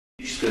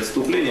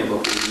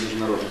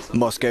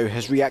Moscow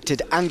has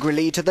reacted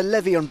angrily to the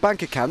levy on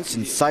bank accounts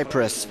in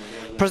Cyprus.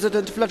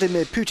 President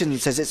Vladimir Putin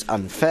says it's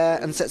unfair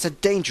and sets a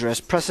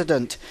dangerous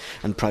precedent,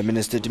 and Prime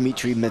Minister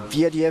Dmitry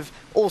Medvedev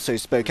also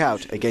spoke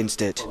out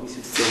against it.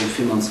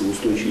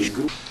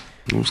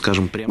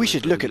 We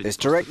should look at this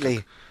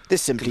directly.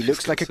 This simply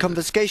looks like a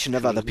confiscation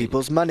of other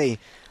people's money.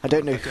 I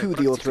don't know who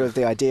the author of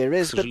the idea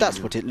is, but that's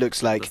what it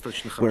looks like.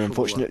 We're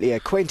unfortunately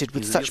acquainted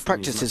with such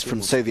practices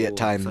from Soviet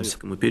times.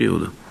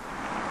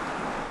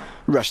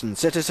 Russian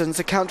citizens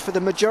account for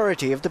the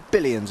majority of the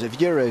billions of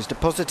euros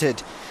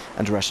deposited,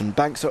 and Russian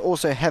banks are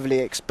also heavily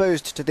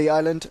exposed to the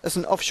island as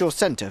an offshore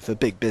centre for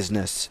big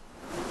business.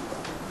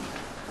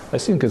 I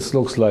think it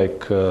looks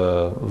like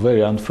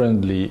very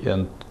unfriendly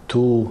and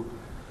too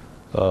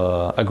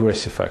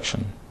aggressive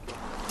action.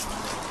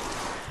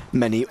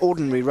 Many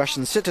ordinary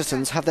Russian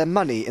citizens have their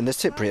money in the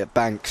Cypriot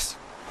banks.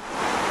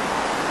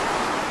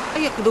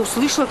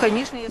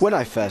 When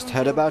I first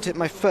heard about it,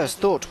 my first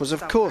thought was,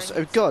 of course,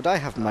 oh God, I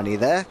have money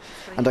there.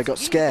 And I got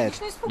scared,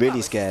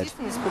 really scared.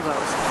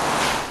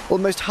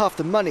 Almost half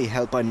the money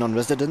held by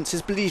non-residents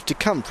is believed to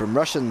come from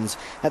Russians.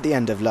 At the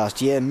end of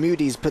last year,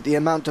 Moody's put the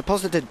amount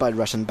deposited by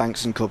Russian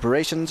banks and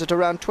corporations at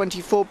around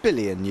 24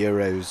 billion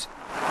euros.